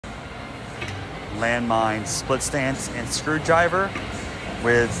landmine split stance and screwdriver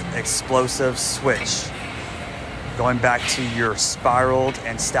with explosive switch. Going back to your spiraled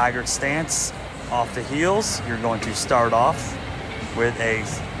and staggered stance off the heels, you're going to start off with a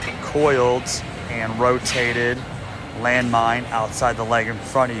coiled and rotated landmine outside the leg in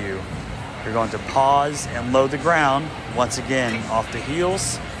front of you. You're going to pause and load the ground once again off the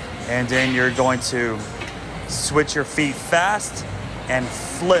heels, and then you're going to switch your feet fast and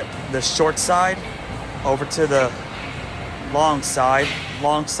flip the short side over to the long side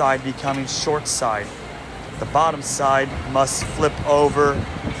becoming short side. The bottom side must flip over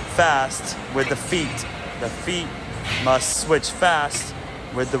fast with the feet. The feet must switch fast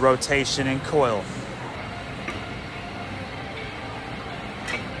with the rotation and coil.